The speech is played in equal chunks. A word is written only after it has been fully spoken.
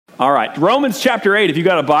All right, Romans chapter 8. If you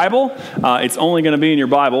got a Bible, it's only going to be in your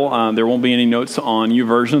Bible. There won't be any notes on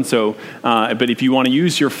YouVersion. So, but if you want to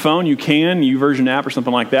use your phone, you can, YouVersion app or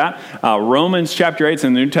something like that. Romans chapter 8 is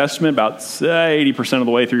in the New Testament, about 80% of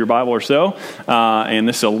the way through your Bible or so. And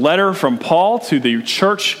this is a letter from Paul to the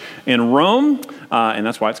church in Rome, and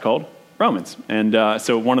that's why it's called Romans. And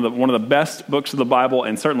so one of the best books of the Bible,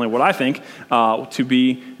 and certainly what I think to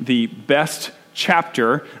be the best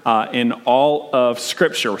chapter in all of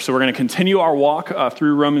Scripture. So we're going to continue our walk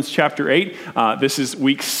through Romans chapter 8. This is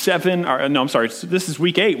week 7. This is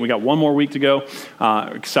week 8. We got one more week to go.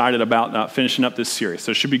 Excited about finishing up this series.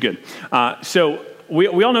 So it should be good. So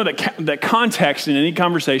we all know that context in any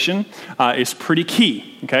conversation is pretty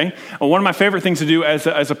key, okay? And one of my favorite things to do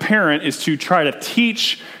as a parent is to try to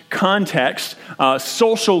teach context,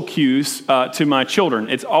 social cues to my children.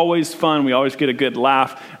 It's always fun. We always get a good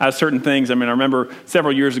laugh at certain things. I mean, I remember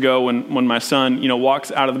several years ago when my son,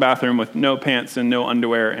 walks out of the bathroom with no pants and no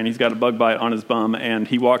underwear, and he's got a bug bite on his bum, and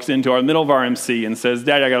he walks into our middle of our MC and says,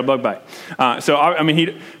 "Daddy, I got a bug bite." So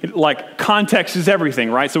context is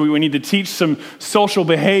everything, right? So we need to teach some social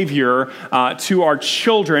behavior to our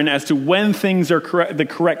children as to when things are the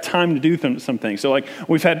correct time to do some things. So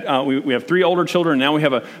we've had we have 3 older children, and now we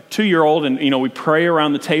have a 2-year-old, and we pray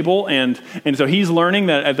around the table, and so he's learning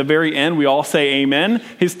that at the very end we all say amen.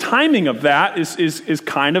 His timing of that is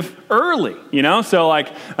kind of early,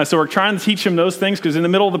 so we're trying to teach him those things, because in the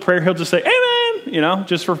middle of the prayer he'll just say amen,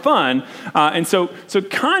 just for fun. And so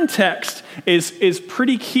context is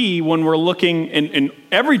pretty key when we're looking in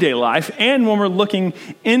everyday life and when we're looking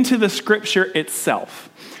into the Scripture itself.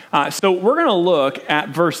 So we're going to look at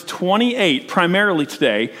verse 28 primarily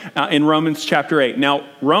today in Romans chapter 8. Now,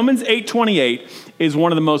 Romans 8:28 is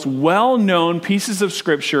one of the most well-known pieces of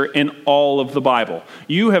Scripture in all of the Bible.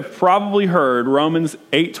 You have probably heard Romans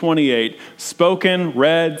 8:28 spoken,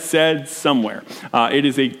 read, said somewhere.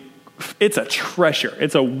 It's a treasure.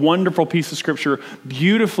 It's a wonderful piece of Scripture,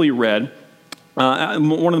 beautifully read.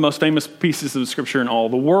 One of the most famous pieces of Scripture in all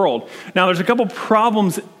the world. Now, there's a couple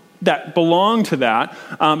problems that belong to that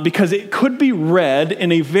because it could be read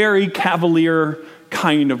in a very cavalier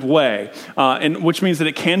kind of way, and which means that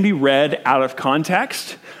it can be read out of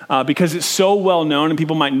context because it's so well known and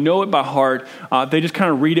people might know it by heart. They just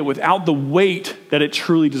kind of read it without the weight that it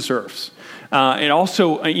truly deserves. And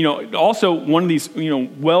also one of these,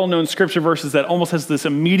 well-known Scripture verses that almost has this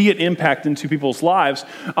immediate impact into people's lives.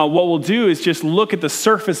 What we'll do is just look at the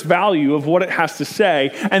surface value of what it has to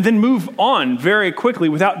say and then move on very quickly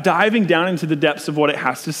without diving down into the depths of what it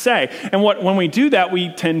has to say. And when we do that, we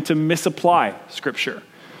tend to misapply Scripture.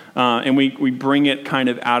 And we bring it kind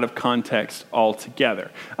of out of context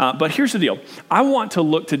altogether. But here's the deal. I want to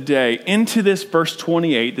look today into this verse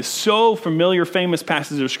 28, this so familiar, famous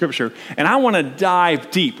passage of Scripture, and I want to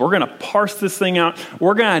dive deep. We're going to parse this thing out.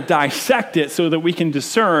 We're going to dissect it so that we can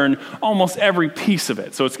discern almost every piece of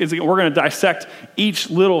it. So we're going to dissect each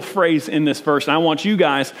little phrase in this verse, and I want you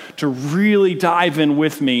guys to really dive in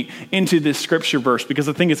with me into this Scripture verse because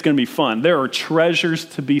I think it's going to be fun. There are treasures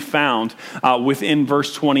to be found within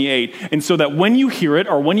verse 28. And so that when you hear it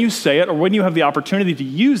or when you say it or when you have the opportunity to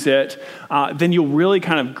use it, then you'll really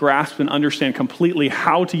kind of grasp and understand completely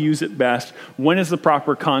how to use it best. When is the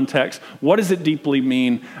proper context? What does it deeply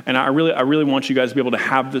mean? And I really want you guys to be able to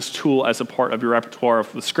have this tool as a part of your repertoire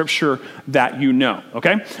of the Scripture that you know.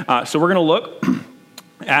 Okay? So we're going to look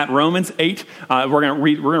at Romans 8. We're going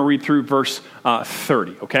to read through verse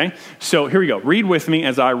 30. Okay? So here we go. Read with me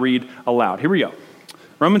as I read aloud. Here we go.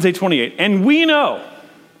 Romans 8:28. And we know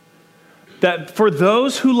that for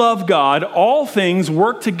those who love God, all things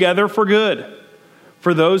work together for good,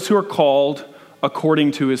 for those who are called according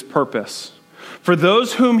to his purpose. For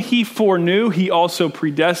those whom he foreknew, he also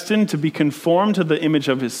predestined to be conformed to the image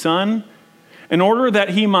of his Son, in order that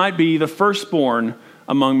he might be the firstborn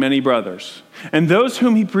among many brothers. And those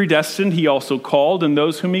whom he predestined, he also called, and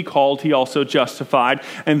those whom he called, he also justified,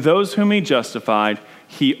 and those whom he justified,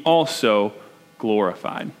 he also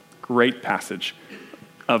glorified. Great passage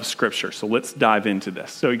of Scripture. So let's dive into this.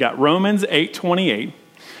 So we got Romans 8:28,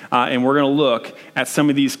 and we're going to look at some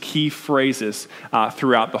of these key phrases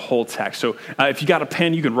throughout the whole text. So if you got a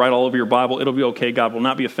pen, you can write all over your Bible. It'll be okay. God will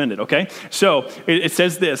not be offended, okay? So it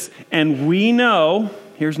says this, and we know,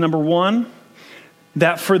 here's number 1,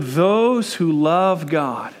 that for those who love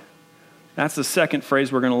God, that's the second phrase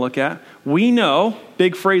we're going to look at. We know,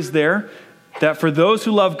 big phrase there, that for those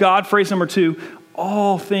who love God, phrase number 2,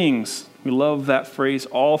 all things. We love that phrase,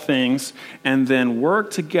 all things, and then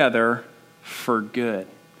work together for good.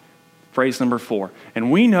 phrase number 4.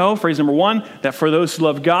 And we know, phrase number 1, that for those who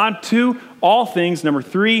love God, 2, all things, number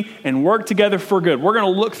 3, and work together for good. We're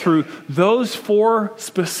going to look through those 4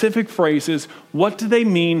 specific phrases. What do they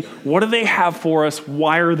mean? What do they have for us?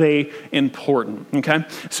 Why are they important? Okay?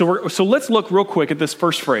 So let's look real quick at this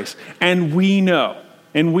first phrase. And we know.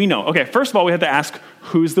 And we know. Okay, first of all, we have to ask,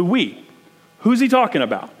 who's the we? Who's he talking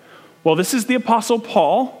about? Well, this is the Apostle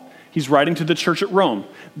Paul. He's writing to the church at Rome.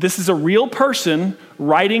 This is a real person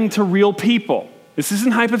writing to real people. This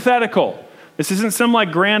isn't hypothetical. This isn't some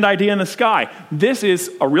like grand idea in the sky. This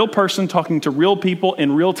is a real person talking to real people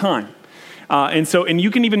in real time. And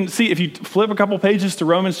you can even see, if you flip a couple pages to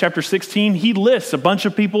Romans chapter 16, he lists a bunch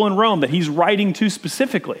of people in Rome that he's writing to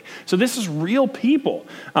specifically. So this is real people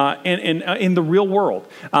in the real world.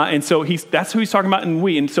 And so that's who he's talking about in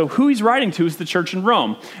we. And so who he's writing to is the church in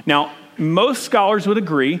Rome. Now, most scholars would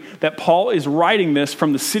agree that Paul is writing this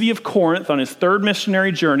from the city of Corinth on his 3rd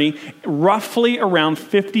missionary journey, roughly around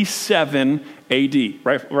 57 AD,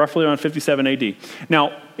 right? Roughly around 57 AD.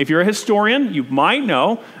 Now, if you're a historian, you might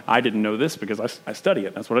know, I didn't know this because I study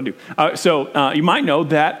it, that's what I do. You might know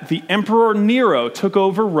that the Emperor Nero took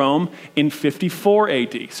over Rome in 54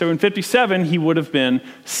 AD. So in 57, he would have been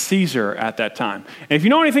Caesar at that time. And if you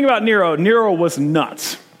know anything about Nero, Nero was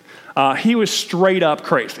nuts. He was straight up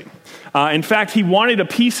crazy. In fact, he wanted a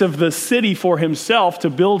piece of the city for himself to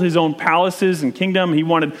build his own palaces and kingdom. He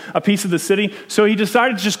wanted a piece of the city. So he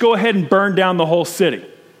decided to just go ahead and burn down the whole city.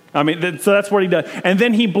 So that's what he did. And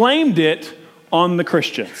then he blamed it on the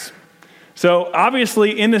Christians. So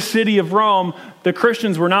obviously in the city of Rome, the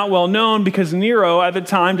Christians were not well known because Nero at the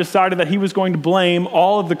time decided that he was going to blame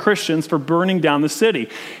all of the Christians for burning down the city.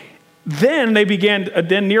 Then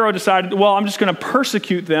Nero decided, well, I'm just going to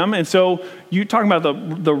persecute them. And so you talking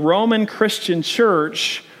about the Roman Christian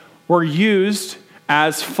church were used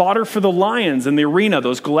as fodder for the lions in the arena.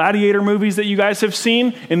 Those gladiator movies that you guys have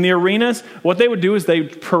seen in the arenas, what they would do is they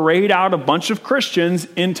parade out a bunch of Christians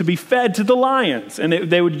in to be fed to the lions. And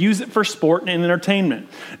they would use it for sport and entertainment.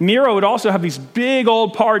 Nero would also have these big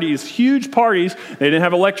old parties, huge parties. They didn't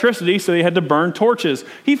have electricity, so they had to burn torches.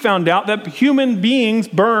 He found out that human beings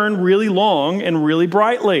burn really long and really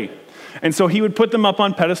brightly. And so he would put them up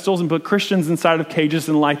on pedestals and put Christians inside of cages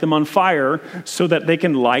and light them on fire so that they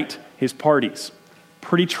can light his parties.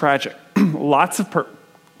 Pretty tragic. Lots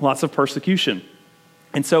of persecution.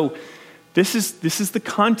 And so this is the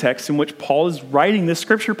context in which Paul is writing this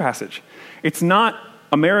scripture passage. It's not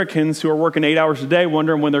Americans who are working 8 hours a day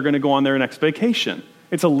wondering when they're going to go on their next vacation.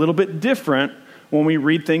 It's a little bit different when we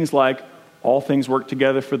read things like, all things work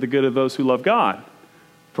together for the good of those who love God,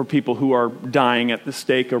 for people who are dying at the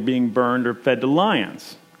stake or being burned or fed to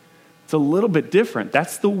lions. It's a little bit different.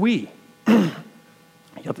 That's the we.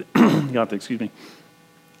 You'll have to excuse me.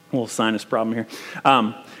 A little sinus problem here.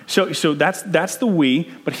 So that's the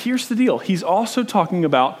we, but here's the deal. He's also talking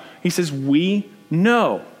about, he says, we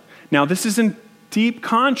know. Now, this is in deep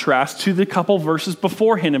contrast to the couple verses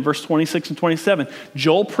beforehand in verse 26 and 27.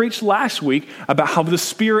 Joel preached last week about how the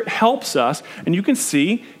Spirit helps us, and you can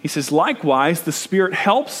see, he says, likewise, the Spirit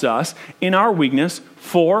helps us in our weakness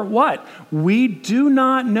for what? We do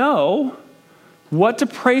not know what to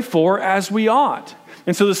pray for as we ought.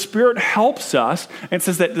 And so the Spirit helps us, and it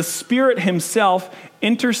says that the Spirit himself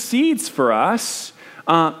intercedes for us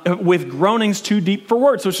with groanings too deep for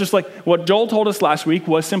words. So it's just like what Joel told us last week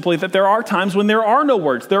was simply that there are times when there are no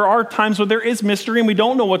words. There are times when there is mystery and we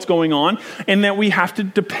don't know what's going on, and that we have to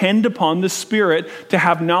depend upon the Spirit to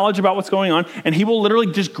have knowledge about what's going on, and he will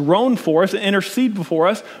literally just groan for us and intercede before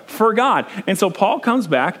us for God. And so Paul comes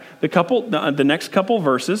back, the next couple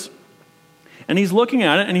verses, and he's looking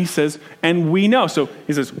at it and he says, and we know. So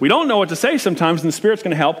he says, we don't know what to say sometimes, and the Spirit's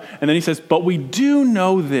going to help. And then he says, but we do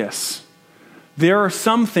know this. There are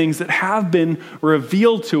some things that have been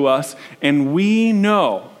revealed to us, and we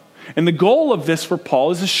know. And the goal of this for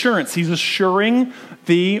Paul is assurance. He's assuring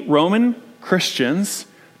the Roman Christians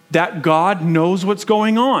that God knows what's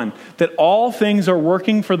going on, that all things are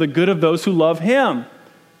working for the good of those who love him.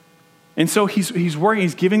 And so he's working,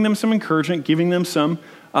 he's giving them some encouragement, giving them some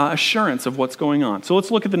assurance of what's going on. So let's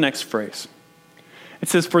look at the next phrase. It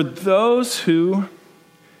says, for those who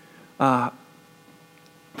love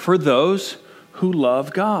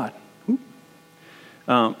God.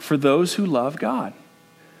 For those who love God.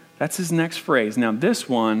 That's his next phrase. Now this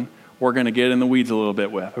one we're going to get in the weeds a little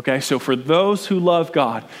bit with. Okay, so for those who love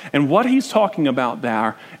God. And what he's talking about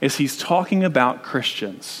there is he's talking about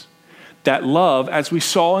Christians. That love, as we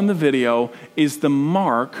saw in the video, is the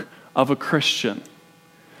mark of a Christian.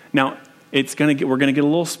 Now, we're going to get a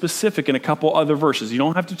little specific in a couple other verses. You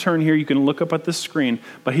don't have to turn here. You can look up at the screen,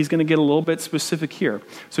 but he's going to get a little bit specific here.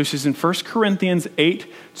 So he says in 1 Corinthians 8,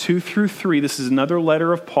 2 through 3, this is another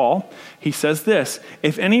letter of Paul. He says this,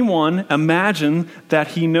 if anyone imagine that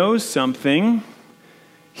he knows something,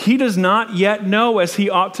 he does not yet know as he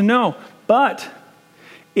ought to know. But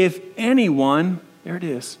if anyone, there it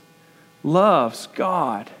is, loves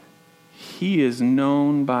God, he is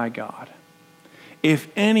known by God. If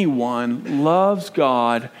anyone loves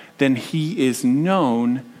God, then he is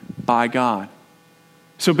known by God.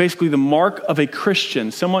 So basically the mark of a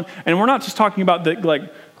Christian, someone, and we're not just talking about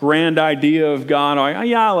the grand idea of God, I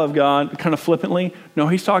love God, kind of flippantly. No,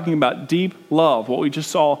 he's talking about deep love, what we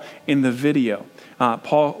just saw in the video.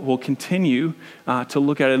 Paul will continue to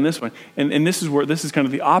look at it in this one. And this is kind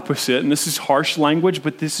of the opposite, and this is harsh language,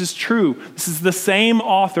 but this is true. This is the same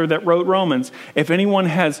author that wrote Romans. If anyone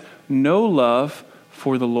has no love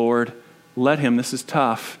for the Lord, let him, this is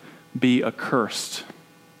tough, be accursed.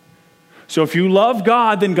 So if you love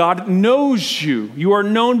God, then God knows you. You are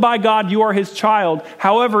known by God. You are his child.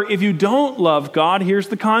 However, if you don't love God, here's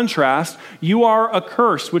the contrast. You are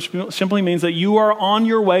accursed, which simply means that you are on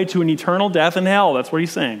your way to an eternal death in hell. That's what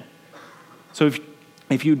he's saying. So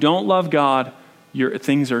if you don't love God,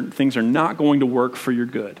 things are not going to work for your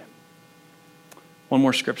good. One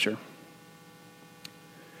more scripture.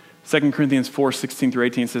 2 Corinthians 4, 16 through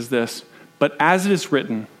 18 says this, but as it is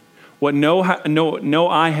written, what no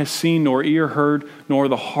eye has seen, nor ear heard, nor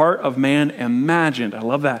the heart of man imagined. I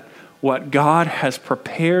love that. What God has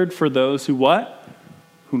prepared for those who what?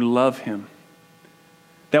 Who love him.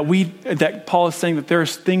 That Paul is saying that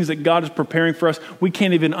there's things that God is preparing for us. We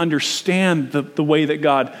can't even understand the way that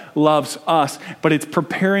God loves us. But it's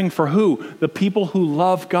preparing for who? The people who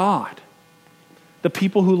love God. The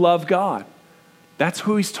people who love God. That's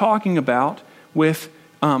who he's talking about when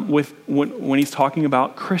he's talking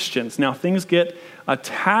about Christians. Now, things get a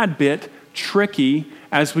tad bit tricky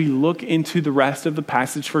as we look into the rest of the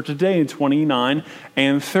passage for today in 29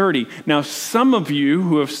 and 30. Now, some of you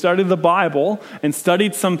who have studied the Bible and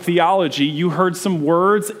studied some theology, you heard some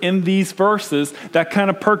words in these verses that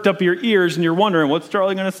kind of perked up your ears, and you're wondering, what's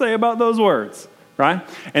Charlie going to say about those words, right?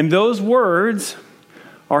 And those words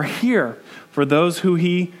are here. For those who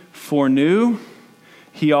he foreknew,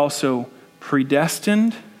 he also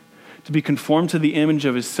predestined to be conformed to the image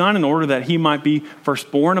of his Son in order that he might be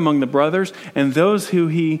firstborn among the brothers. And those who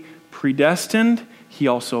he predestined, he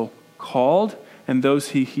also called. And those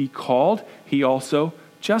he called, he also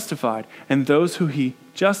justified. And those who he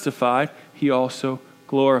justified, he also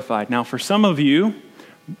glorified. Now, for some of you,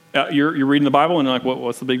 you're reading the Bible and you're like,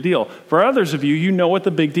 what's the big deal? For others of you, you know what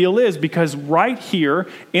the big deal is, because right here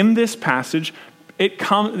in this passage, it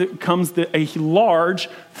comes a large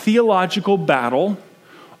theological battle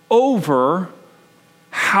over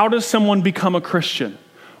how does someone become a Christian?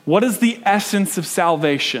 What is the essence of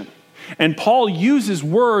salvation? And Paul uses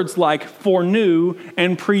words like foreknew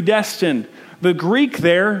and predestined. The Greek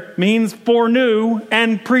there means foreknew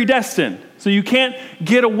and predestined. So you can't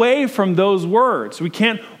get away from those words. We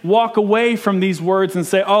can't walk away from these words and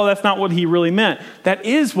say, oh, that's not what he really meant. That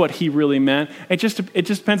is what he really meant. It just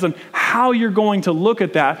depends on how you're going to look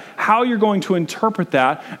at that, how you're going to interpret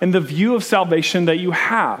that, and the view of salvation that you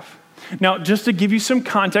have. Now, just to give you some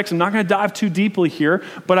context, I'm not going to dive too deeply here,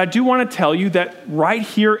 but I do want to tell you that right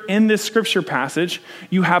here in this scripture passage,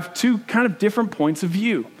 you have two kind of different points of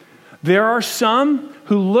view. There are some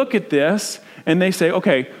who look at this and they say,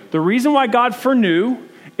 okay, the reason why God foreknew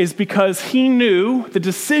is because he knew the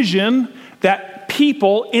decision that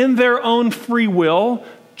people in their own free will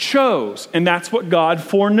chose. And that's what God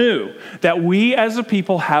foreknew. That we as a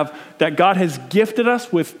people that God has gifted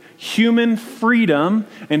us with human freedom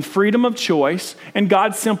and freedom of choice. And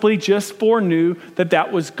God simply just foreknew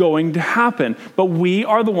that was going to happen. But we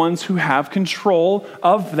are the ones who have control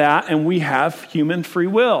of that, and we have human free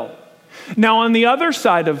will. Now, on the other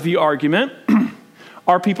side of the argument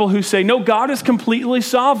are people who say, no, God is completely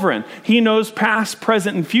sovereign. He knows past,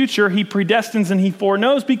 present, and future. He predestines and he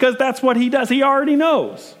foreknows because that's what he does. He already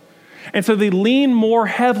knows. And so they lean more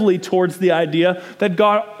heavily towards the idea that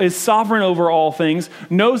God is sovereign over all things,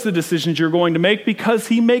 knows the decisions you're going to make because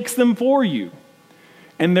he makes them for you.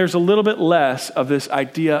 And there's a little bit less of this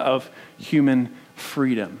idea of human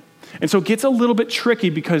freedom. And so it gets a little bit tricky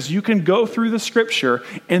because you can go through the scripture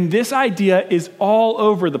and this idea is all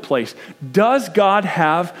over the place. Does God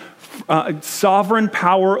have sovereign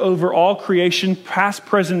power over all creation, past,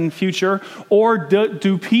 present, and future? Or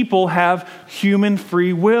do people have human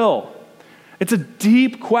free will? It's a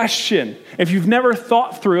deep question. If you've never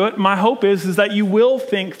thought through it, my hope is that you will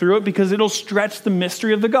think through it because it'll stretch the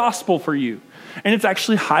mystery of the gospel for you. And it's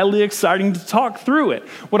actually highly exciting to talk through it.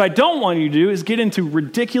 What I don't want you to do is get into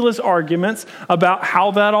ridiculous arguments about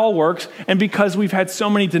how that all works. And because we've had so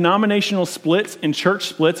many denominational splits and church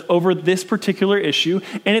splits over this particular issue,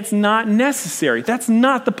 and it's not necessary. That's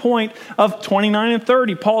not the point of 29 and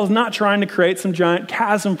 30. Paul is not trying to create some giant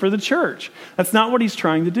chasm for the church. That's not what he's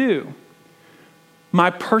trying to do. My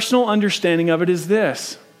personal understanding of it is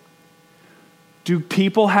this. Do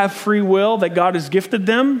people have free will that God has gifted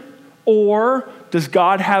them? Or does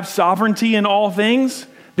God have sovereignty in all things?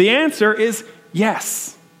 The answer is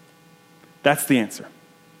yes. That's the answer.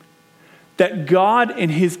 That God, in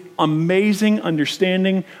his amazing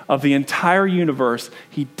understanding of the entire universe,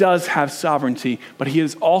 he does have sovereignty, but he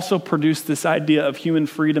has also produced this idea of human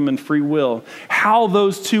freedom and free will. How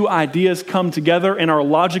those two ideas come together and are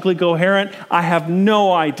logically coherent, I have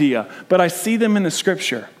no idea, but I see them in the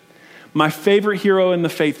scripture. My favorite hero in the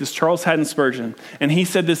faith is Charles Haddon Spurgeon, and he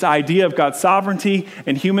said this idea of God's sovereignty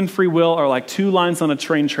and human free will are like two lines on a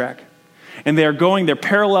train track. And they're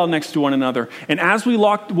parallel next to one another. And as we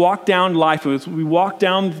walk down life, as we walk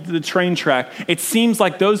down the train track, it seems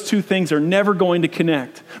like those two things are never going to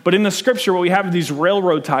connect. But in the scripture, what we have are these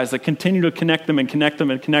railroad ties that continue to connect them and connect them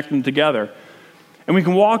and connect them together. And we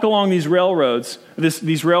can walk along these railroads,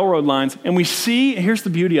 these railroad lines, and we see, here's the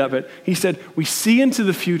beauty of it. He said, we see into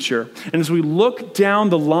the future. And as we look down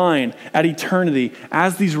the line at eternity,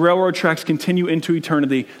 as these railroad tracks continue into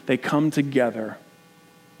eternity, they come together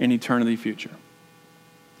in eternity future.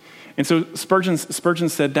 And so Spurgeon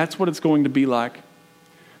said that's what it's going to be like.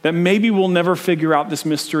 That maybe we'll never figure out this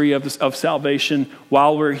mystery of salvation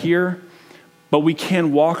while we're here, but we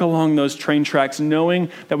can walk along those train tracks knowing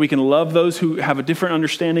that we can love those who have a different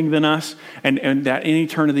understanding than us, and that in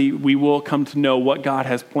eternity we will come to know what God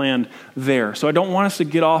has planned there. So I don't want us to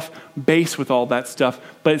get off base with all that stuff,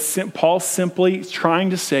 but Paul's simply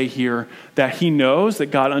trying to say here that he knows,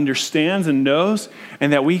 that God understands and knows,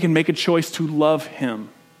 and that we can make a choice to love him.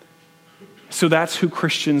 So that's who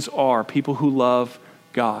Christians are, people who love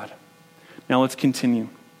God. Now let's continue.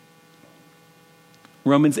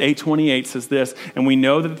 Romans 8:28 says this, and we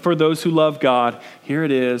know that for those who love God, here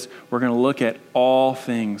it is, we're going to look at all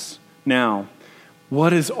things. Now,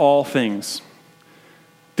 what is all things?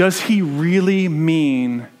 Does he really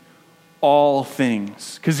mean all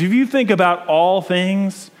things? Because if you think about all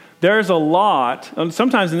things, there's a lot,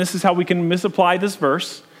 sometimes, and this is how we can misapply this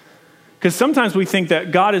verse, because sometimes we think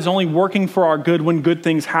that God is only working for our good when good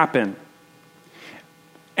things happen.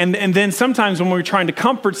 And then sometimes when we're trying to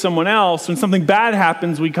comfort someone else, when something bad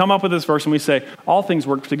happens, we come up with this verse and we say, all things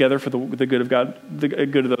work together for the good of God, the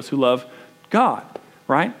good of those who love God,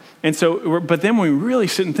 right? And so, but then when we really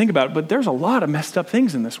sit and think about it, but there's a lot of messed up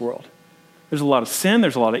things in this world. There's a lot of sin,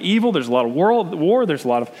 there's a lot of evil, there's a lot of war, there's a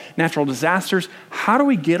lot of natural disasters. How do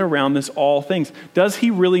we get around this all things? Does he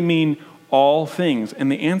really mean all things?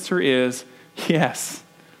 And the answer is yes,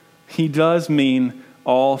 he does mean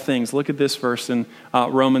all things. Look at this verse in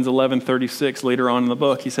Romans 11:36 later on in the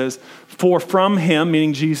book. He says, for from him,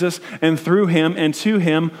 meaning Jesus, and through him and to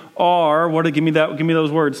him are, give me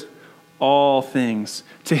those words, all things.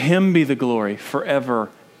 To him be the glory forever.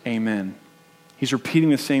 Amen. He's repeating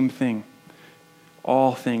the same thing.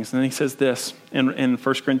 All things. And then he says this in 1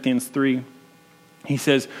 Corinthians 3. He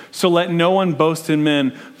says, so let no one boast in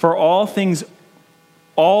men, for all things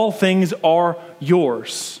are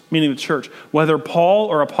yours, meaning the church. Whether Paul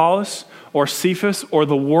or Apollos or Cephas or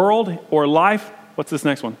the world or life, what's this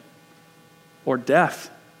next one? Or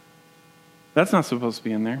death. That's not supposed to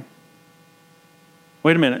be in there.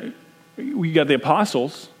 Wait a minute. You got the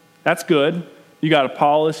apostles. That's good. You got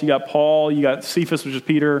Apollos, you got Paul, you got Cephas, which is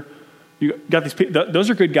Peter. You got these people.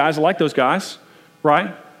 Those are good guys. I like those guys,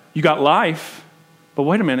 right? You got life. But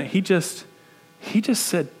wait a minute. He just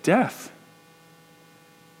said death.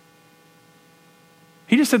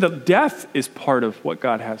 He just said that death is part of what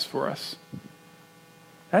God has for us.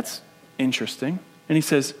 That's interesting. And he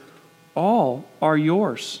says, all are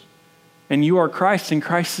yours. And you are Christ, and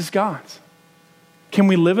Christ is God's. Can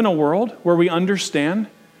we live in a world where we understand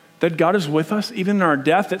that God is with us, even in our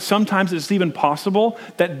death, that sometimes it's even possible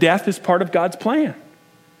that death is part of God's plan?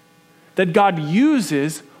 That God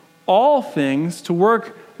uses all things to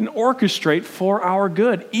work and orchestrate for our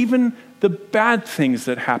good, even the bad things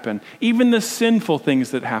that happen, even the sinful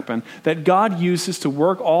things that happen, that God uses to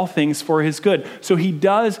work all things for his good. So he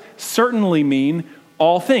does certainly mean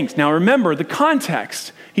all things. Now remember the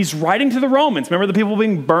context. He's writing to the Romans. Remember the people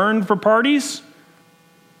being burned for parties?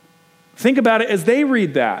 Think about it as they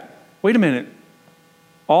read that. Wait a minute.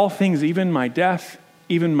 all things, even my death,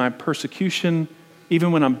 even my persecution,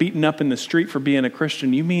 even when I'm beaten up in the street for being a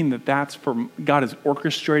Christian, you mean that that's for, God is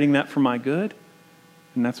orchestrating that for my good?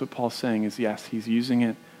 And that's what Paul's saying is, yes, he's using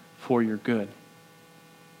it for your good.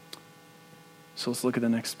 So let's look at the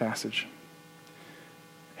next passage.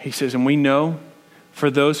 He says, and we know for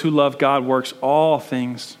those who love God works all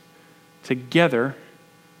things together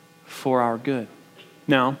for our good.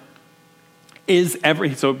 Now,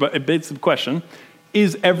 but it begs the question,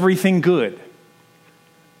 is everything good?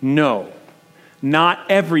 No, not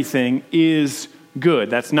everything is good.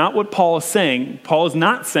 That's not what Paul is saying. Paul is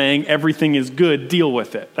not saying everything is good, deal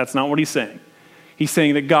with it. That's not what he's saying. He's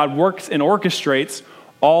saying that God works and orchestrates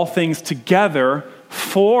all things together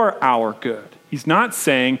for our good. He's not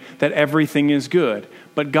saying that everything is good,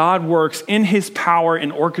 but God works in his power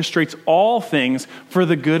and orchestrates all things for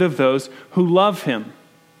the good of those who love him.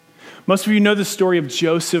 Most of you know the story of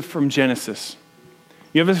Joseph from Genesis.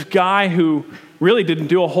 You have this guy who really didn't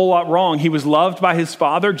do a whole lot wrong. He was loved by his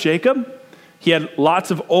father, Jacob. He had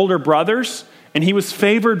lots of older brothers, and he was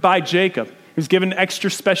favored by Jacob. He was given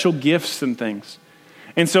extra special gifts and things.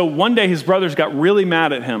 And so one day his brothers got really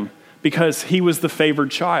mad at him because he was the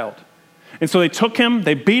favored child. And so they took him,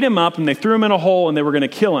 they beat him up, and they threw him in a hole, and they were going to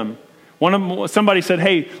kill him. Somebody said,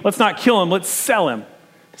 hey, let's not kill him, let's sell him.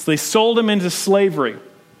 So they sold him into slavery.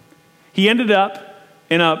 He ended up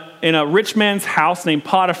in a rich man's house named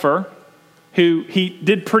Potiphar, who he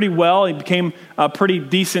did pretty well. He became a pretty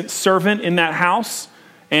decent servant in that house,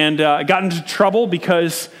 and got into trouble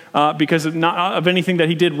because of not of anything that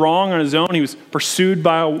he did wrong on his own. He was pursued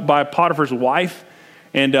by Potiphar's wife,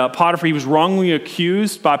 and he was wrongly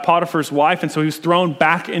accused by Potiphar's wife, and so he was thrown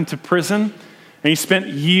back into prison. And he spent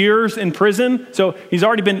years in prison. So he's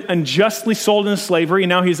already been unjustly sold into slavery, and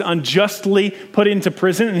now he's unjustly put into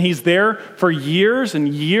prison, and he's there for years and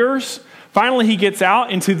years. Finally, he gets out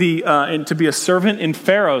to be a servant in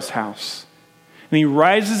Pharaoh's house. And he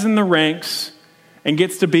rises in the ranks and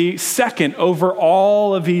gets to be second over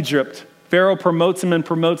all of Egypt. Pharaoh promotes him and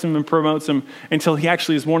promotes him and promotes him until he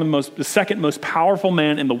actually is the second most powerful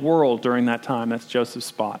man in the world during that time. That's Joseph's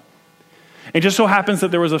spot. It just so happens that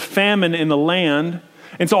there was a famine in the land,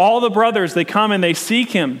 and so all the brothers, they come and they seek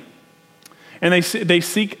him. And they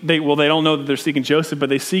don't know that they're seeking Joseph, but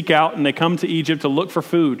they seek out and they come to Egypt to look for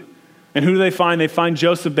food. And who do they find? They find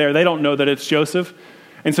Joseph there. They don't know that it's Joseph.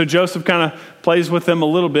 And so Joseph kind of plays with them a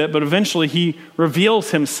little bit, but eventually he reveals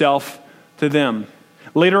himself to them.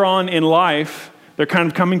 Later on in life, they're kind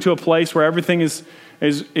of coming to a place where everything is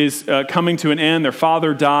coming to an end. Their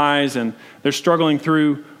father dies, and they're struggling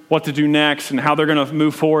through what to do next and how they're going to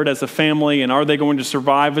move forward as a family, and are they going to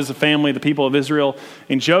survive as a family, the people of Israel.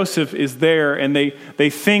 And Joseph is there, and they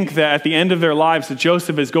think that at the end of their lives that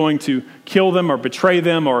Joseph is going to kill them or betray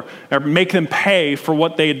them or make them pay for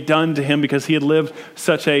what they had done to him because he had lived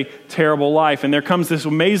such a terrible life. And there comes this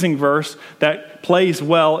amazing verse that plays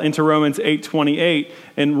well into Romans 8:28.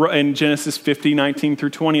 In Genesis 50:19 through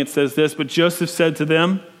 20, it says this, but Joseph said to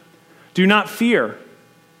them, do not fear,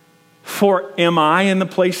 for am I in the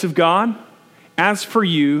place of God? As for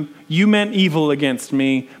you, you meant evil against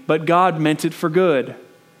me, but God meant it for good,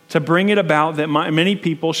 to bring it about that many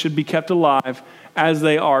people should be kept alive as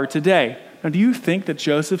they are today. Now, do you think that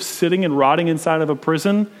Joseph, sitting and rotting inside of a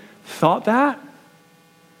prison, thought that?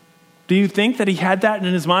 Do you think that he had that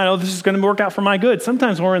in his mind? Oh, this is going to work out for my good.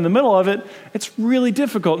 Sometimes when we're in the middle of it, it's really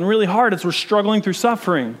difficult and really hard as we're struggling through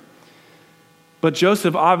suffering. But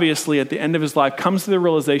Joseph, obviously, at the end of his life, comes to the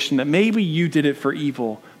realization that maybe you did it for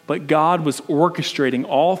evil, but God was orchestrating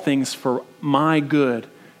all things for my good,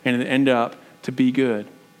 and it ended up to be good.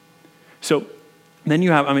 So then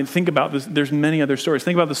think about this. There's many other stories.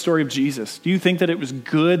 Think about the story of Jesus. Do you think that it was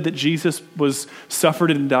good that Jesus suffered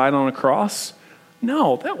and died on a cross?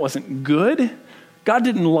 No, that wasn't good. God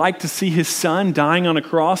didn't like to see his son dying on a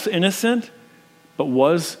cross innocent, but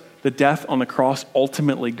was the death on the cross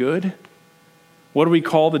ultimately good? What do we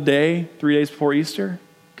call the day 3 days before Easter?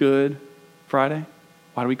 Good Friday.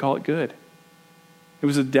 Why do we call it good? It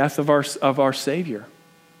was the death of our Savior.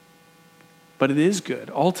 But it is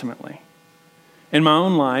good, ultimately. In my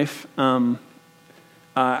own life, I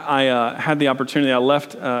had the opportunity. I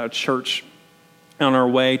left church on our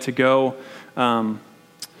way to go, on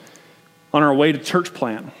our way to church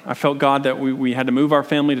plant. I felt God that we had to move our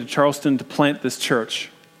family to Charleston to plant this church.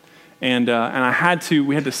 And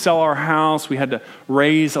we had to sell our house. We had to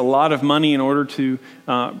raise a lot of money in order to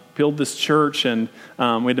build this church, and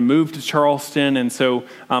we had to move to Charleston. And so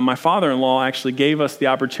my father-in-law actually gave us the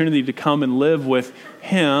opportunity to come and live with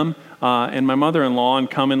him and my mother-in-law and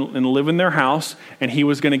come and live in their house, and he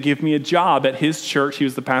was going to give me a job at his church. He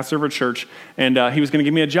was the pastor of a church, and he was going to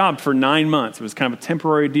give me a job for 9 months. It was kind of a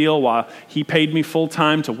temporary deal while he paid me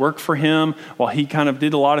full-time to work for him, while he kind of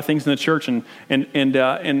did a lot of things in the church, and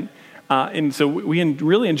so we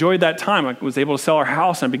really enjoyed that time. I was able to sell our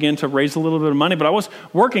house, and I began to raise a little bit of money, but I was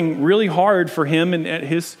working really hard for him and at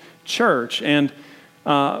his church, and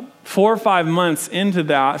 4 or 5 months into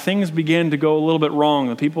that, things began to go a little bit wrong.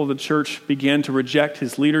 The people of the church began to reject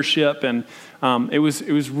his leadership, and it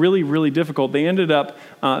was really, really difficult. They ended up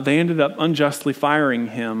unjustly firing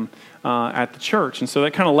him at the church, and so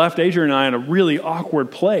that kind of left Adrian and I in a really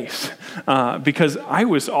awkward place because I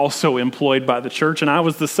was also employed by the church, and I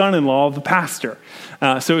was the son-in-law of the pastor.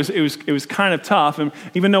 So it was kind of tough, and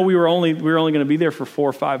even though we were only going to be there for 4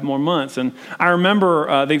 or 5 more months, and I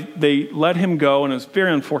remember they let him go, and it was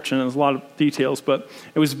very unfortunate. There was a lot of details, but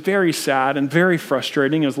it was very sad and very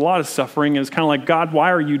frustrating. It was a lot of suffering. It was kind of like, God,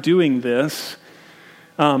 why are you doing this?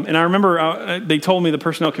 And I remember the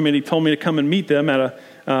personnel committee told me to come and meet them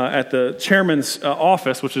at the chairman's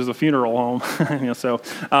office, which is a funeral home. So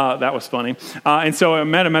that was funny. And so I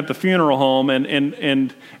met him at the funeral home,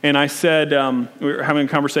 and I said, we were having a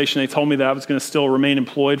conversation. They told me that I was going to still remain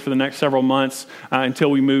employed for the next several months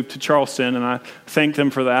until we moved to Charleston, and I thanked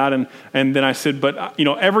them for that. And then I said, but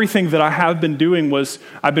everything that I have been doing was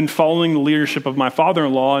I've been following the leadership of my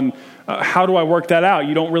father-in-law, and how do I work that out?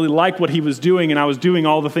 You don't really like what he was doing, and I was doing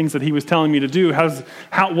all the things that he was telling me to do.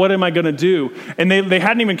 What am I going to do? And they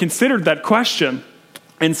hadn't even considered that question.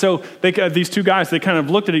 And so these two guys, they kind of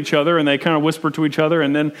looked at each other, and they kind of whispered to each other,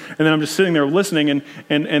 and then I'm just sitting there listening,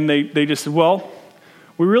 and they just said, well,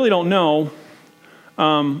 we really don't know,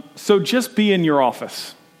 so just be in your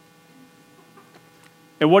office.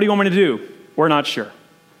 And what do you want me to do? We're not sure.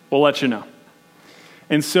 We'll let you know.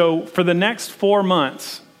 And so for the next 4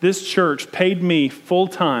 months, this church paid me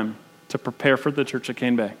full-time to prepare for the church at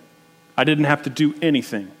Cane Bay. I didn't have to do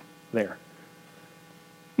anything there.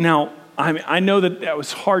 Now, I know that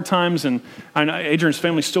was hard times, and I know Adrian's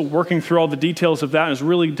family's still working through all the details of that, and it was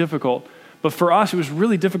really difficult. But for us, it was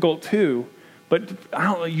really difficult too. But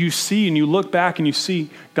you see and you look back and you see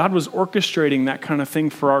God was orchestrating that kind of thing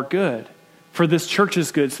for our good, for this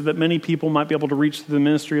church's good, so that many people might be able to reach the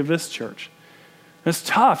ministry of this church. It's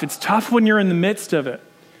tough. It's tough when you're in the midst of it.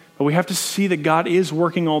 But we have to see that God is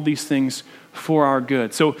working all these things for our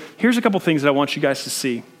good. So here's a couple things that I want you guys to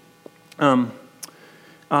see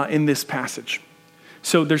in this passage.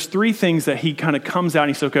 So there's 3 things that he kind of comes out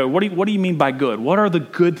and he says, okay, what do you mean by good? What are the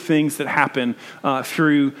good things that happen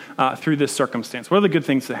through this circumstance? What are the good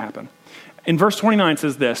things that happen? In verse 29 it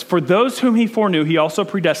says this, for those whom he foreknew, he also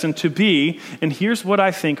predestined to be, and here's what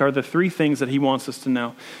I think are the 3 things that he wants us to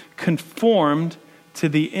know, conformed to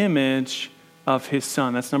the image of his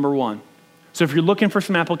son. That's number 1. So if you're looking for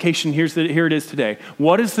some application, here it is today.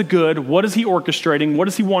 What is the good? What is he orchestrating? What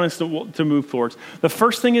does he want us to move towards? The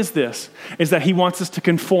first thing is this, is that he wants us to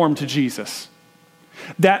conform to Jesus.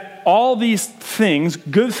 That all these things,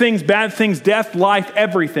 good things, bad things, death, life,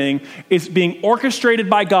 everything, is being orchestrated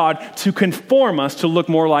by God to conform us to look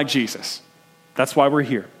more like Jesus. That's why we're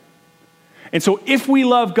here. And so if we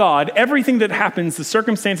love God, everything that happens, the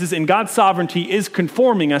circumstances in God's sovereignty is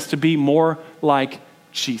conforming us to be more like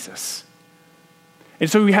Jesus. And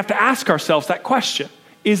so we have to ask ourselves that question.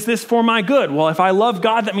 Is this for my good? Well, if I love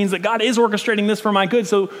God, that means that God is orchestrating this for my good.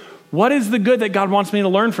 So what is the good that God wants me to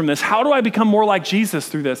learn from this? How do I become more like Jesus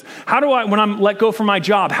through this? How do I, when I'm let go from my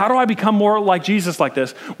job, how do I become more like Jesus like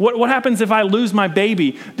this? What happens if I lose my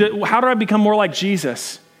baby? How do I become more like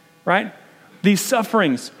Jesus, right? These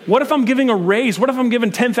sufferings. What if I'm giving a raise? What if I'm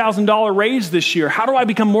giving $10,000 raise this year? How do I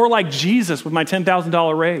become more like Jesus with my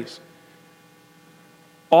 $10,000 raise?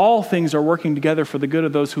 All things are working together for the good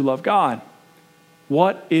of those who love God.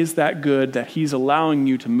 What is that good that he's allowing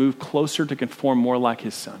you to move closer to conform more like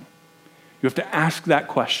his son? You have to ask that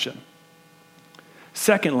question.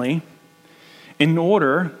 Secondly, in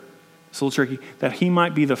order, it's a little tricky, that he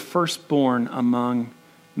might be the firstborn among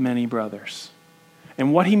many brothers.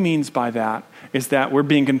 And what he means by that is that we're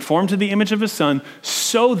being conformed to the image of his son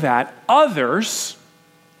so that others,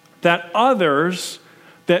 that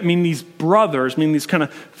mean these brothers, mean these kind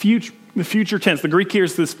of future tense. The Greek here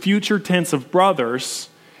is this future tense of brothers,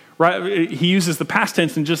 right? He uses the past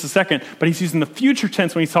tense in just a second, but he's using the future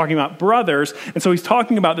tense when he's talking about brothers. And so he's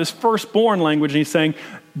talking about this firstborn language, and he's saying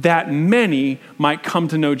that many might come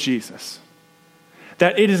to know Jesus.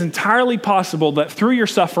 That it is entirely possible that through your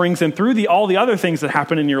sufferings and through all the other things that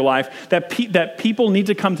happen in your life, that people need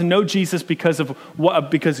to come to know Jesus because of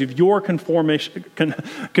your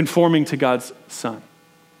conforming to God's Son.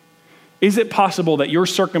 Is it possible that your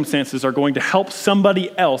circumstances are going to help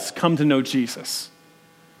somebody else come to know Jesus?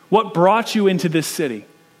 What brought you into this city?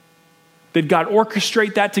 Did God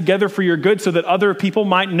orchestrate that together for your good so that other people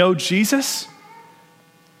might know Jesus?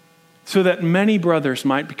 So that many brothers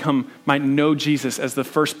might know Jesus as the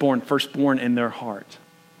firstborn in their heart.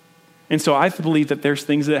 And so I believe that there's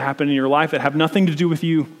things that happen in your life that have nothing to do with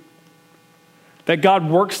you. That God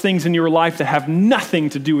works things in your life that have nothing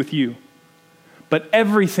to do with you, but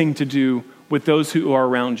everything to do with those who are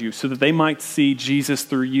around you, so that they might see Jesus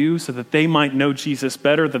through you, so that they might know Jesus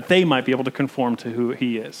better, that they might be able to conform to who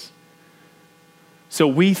he is. So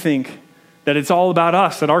we think that it's all about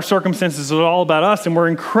us, that our circumstances are all about us, and we're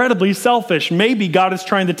incredibly selfish. Maybe God is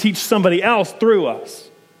trying to teach somebody else through us.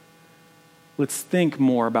 Let's think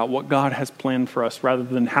more about what God has planned for us rather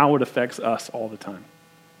than how it affects us all the time.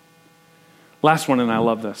 Last one, and I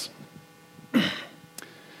love this.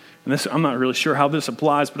 And this, I'm not really sure how this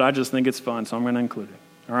applies, but I just think it's fun, so I'm going to include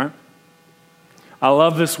it. All right? I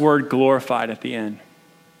love this word glorified at the end.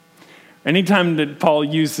 Anytime that Paul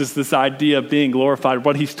uses this idea of being glorified,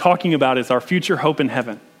 what he's talking about is our future hope in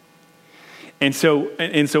heaven. And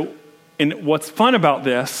what's fun about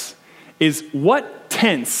this is, what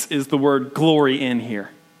tense is the word glory in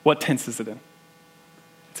here? What tense is it in?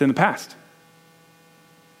 It's in the past.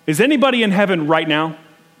 Is anybody in heaven right now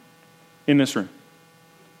in this room?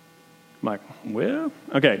 I'm like, well,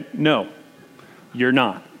 okay, no, you're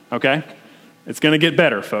not, okay? It's going to get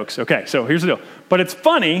better, folks. Okay, so here's the deal. But it's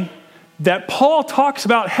funny that Paul talks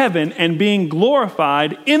about heaven and being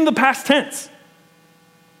glorified in the past tense.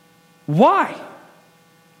 Why?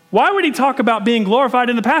 Why would he talk about being glorified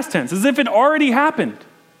in the past tense, as if it already happened?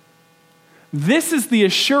 This is the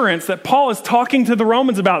assurance that Paul is talking to the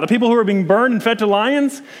Romans about, the people who are being burned and fed to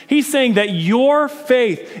lions. He's saying that your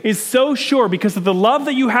faith is so sure because of the love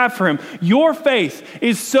that you have for him. Your faith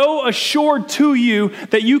is so assured to you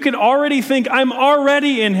that you can already think, I'm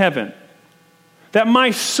already in heaven. That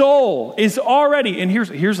my soul is already, and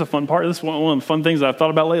here's the fun part, this is one of the fun things that I've thought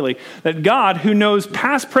about lately, that God, who knows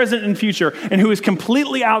past, present, and future, and who is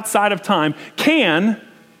completely outside of time, can,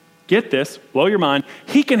 get this, blow your mind,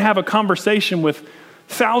 he can have a conversation with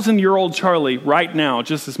 1,000-year-old Charlie right now,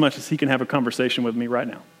 just as much as he can have a conversation with me right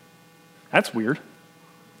now. That's weird.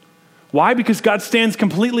 Why? Because God stands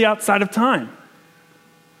completely outside of time.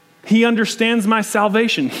 He understands my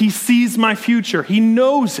salvation. He sees my future. He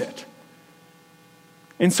knows it.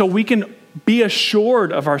 And so we can be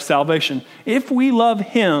assured of our salvation. If we love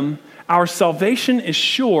him, our salvation is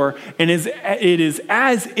sure, and it is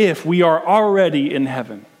as if we are already in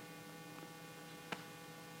heaven.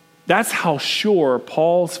 That's how sure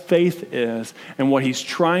Paul's faith is and what he's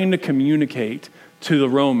trying to communicate to the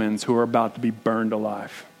Romans who are about to be burned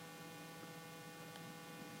alive.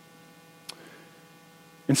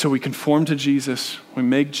 And so we conform to Jesus, we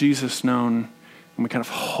make Jesus known, and we kind of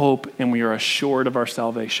hope and we are assured of our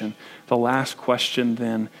salvation. The last question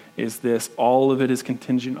then is this. All of it is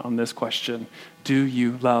contingent on this question. Do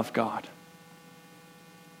you love God?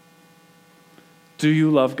 Do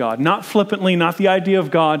you love God? Not flippantly, not the idea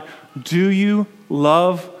of God. Do you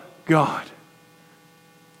love God?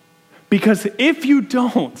 Because if you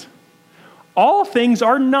don't, all things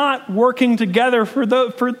are not working together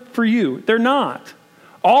for you. They're not.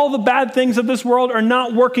 All the bad things of this world are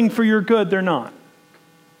not working for your good. They're not.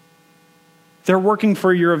 They're working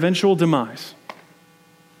for your eventual demise.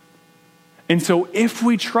 And so if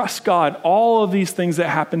we trust God, all of these things that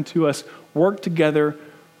happen to us work together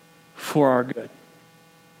for our good.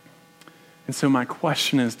 And so my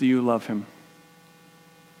question is, do you love him?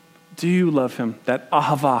 Do you love him? That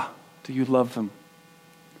ahava, do you love him?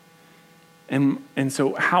 And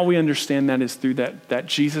so how we understand that is through that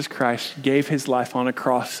Jesus Christ gave his life on a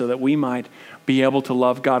cross so that we might be able to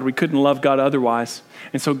love God. We couldn't love God otherwise.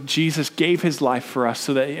 And so Jesus gave his life for us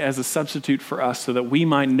so that as a substitute for us so that we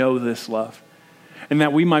might know this love and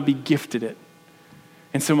that we might be gifted it.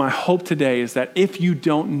 And so my hope today is that if you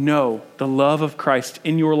don't know the love of Christ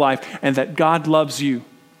in your life and that God loves you,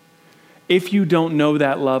 if you don't know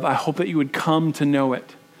that love, I hope that you would come to know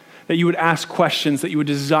it. That you would ask questions, that you would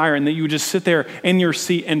desire, and that you would just sit there in your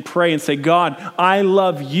seat and pray and say, God, I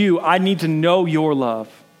love you. I need to know your love.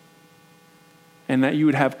 And that you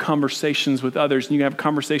would have conversations with others, and you have a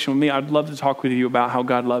conversation with me. I'd love to talk with you about how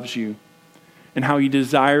God loves you and how he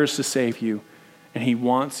desires to save you, and he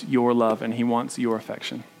wants your love, and he wants your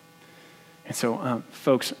affection. And so,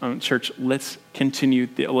 folks, church, let's continue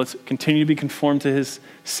to be conformed to his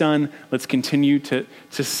son. Let's continue to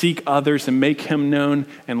seek others and make him known.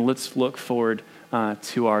 And let's look forward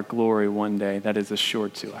to our glory one day that is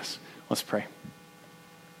assured to us. Let's pray.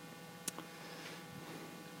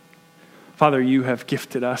 Father, you have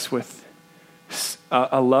gifted us with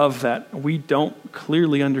a love that we don't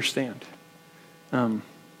clearly understand.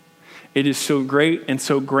 It is so great and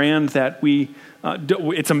so grand that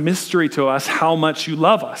it's a mystery to us how much you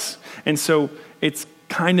love us. And so it's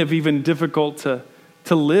kind of even difficult to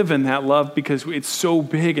live in that love because it's so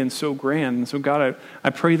big and so grand. And so God, I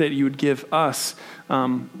pray that you would give us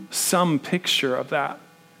some picture of that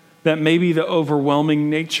maybe the overwhelming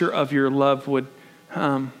nature of your love would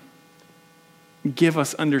give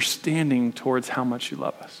us understanding towards how much you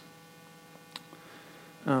love us.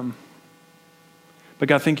 But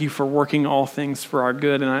God, thank you for working all things for our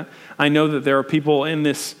good. And I know that there are people in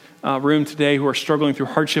this room today who are struggling through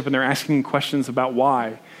hardship and they're asking questions about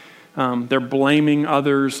why. They're blaming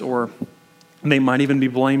others, or they might even be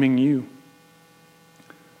blaming you.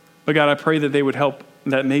 But God, I pray that they would help,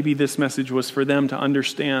 that maybe this message was for them to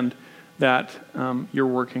understand that you're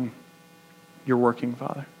working,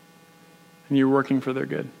 Father. And you're working for their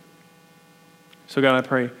good. So God, I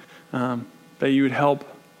pray that you would help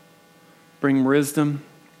bring wisdom,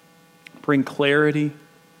 bring clarity.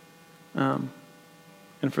 And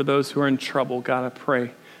for those who are in trouble, God, I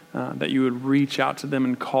pray that you would reach out to them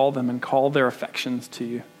and call their affections to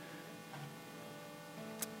you.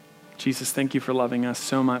 Jesus, thank you for loving us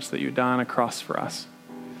so much that you died on a cross for us.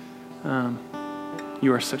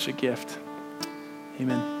 You are such a gift.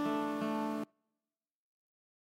 Amen.